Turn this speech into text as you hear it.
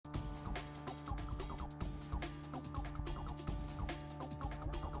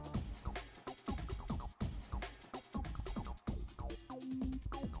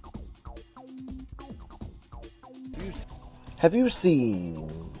Have you seen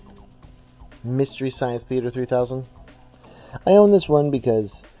Mystery Science Theater 3000? I own this one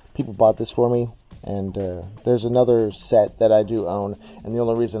because people bought this for me, and there's another set that I do own, and the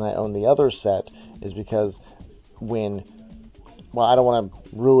only reason I own the other set is because I don't want to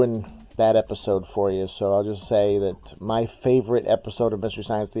ruin that episode for you, so I'll just say that my favorite episode of Mystery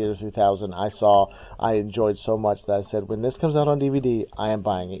Science Theater 3000 I enjoyed so much that I said, when this comes out on DVD, I am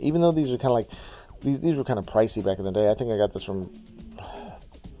buying it. Even though these are kind of like, these were kind of pricey back in the day. I think I got this from,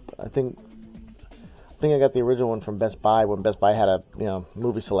 I think I got the original one from Best Buy when Best Buy had a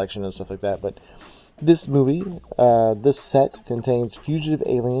movie selection and stuff like that. But this movie, this set contains Fugitive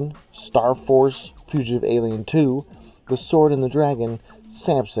Alien, Star Force, Fugitive Alien 2, The Sword and the Dragon,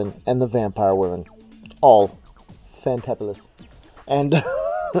 Samson, and the Vampire Women. All fantabulous and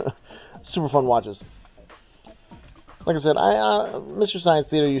super fun watches. Like I said, Mr. Science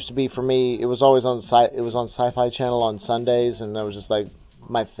Theater used to be, for me, it was always on Sci-Fi Channel on Sundays, and that was just like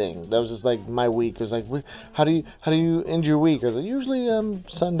my thing. That was just like my week. It was like, how do you end your week? I was like, usually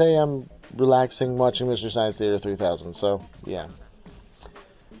Sunday I'm relaxing watching Mr. Science Theater 3000. So yeah.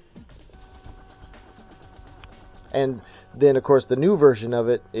 And then of course the new version of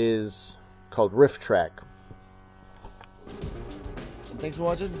it is called Riff Track. Thanks for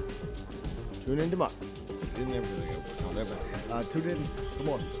watching. Tune in tomorrow. Tune in some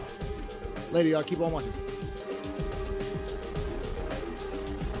more. Later, y'all. Keep on watching.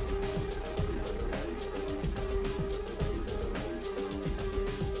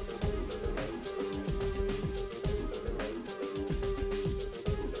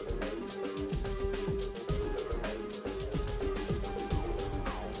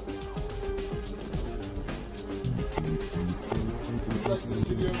 If you like this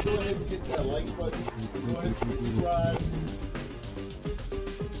video, go ahead and hit that like button. Go ahead and subscribe.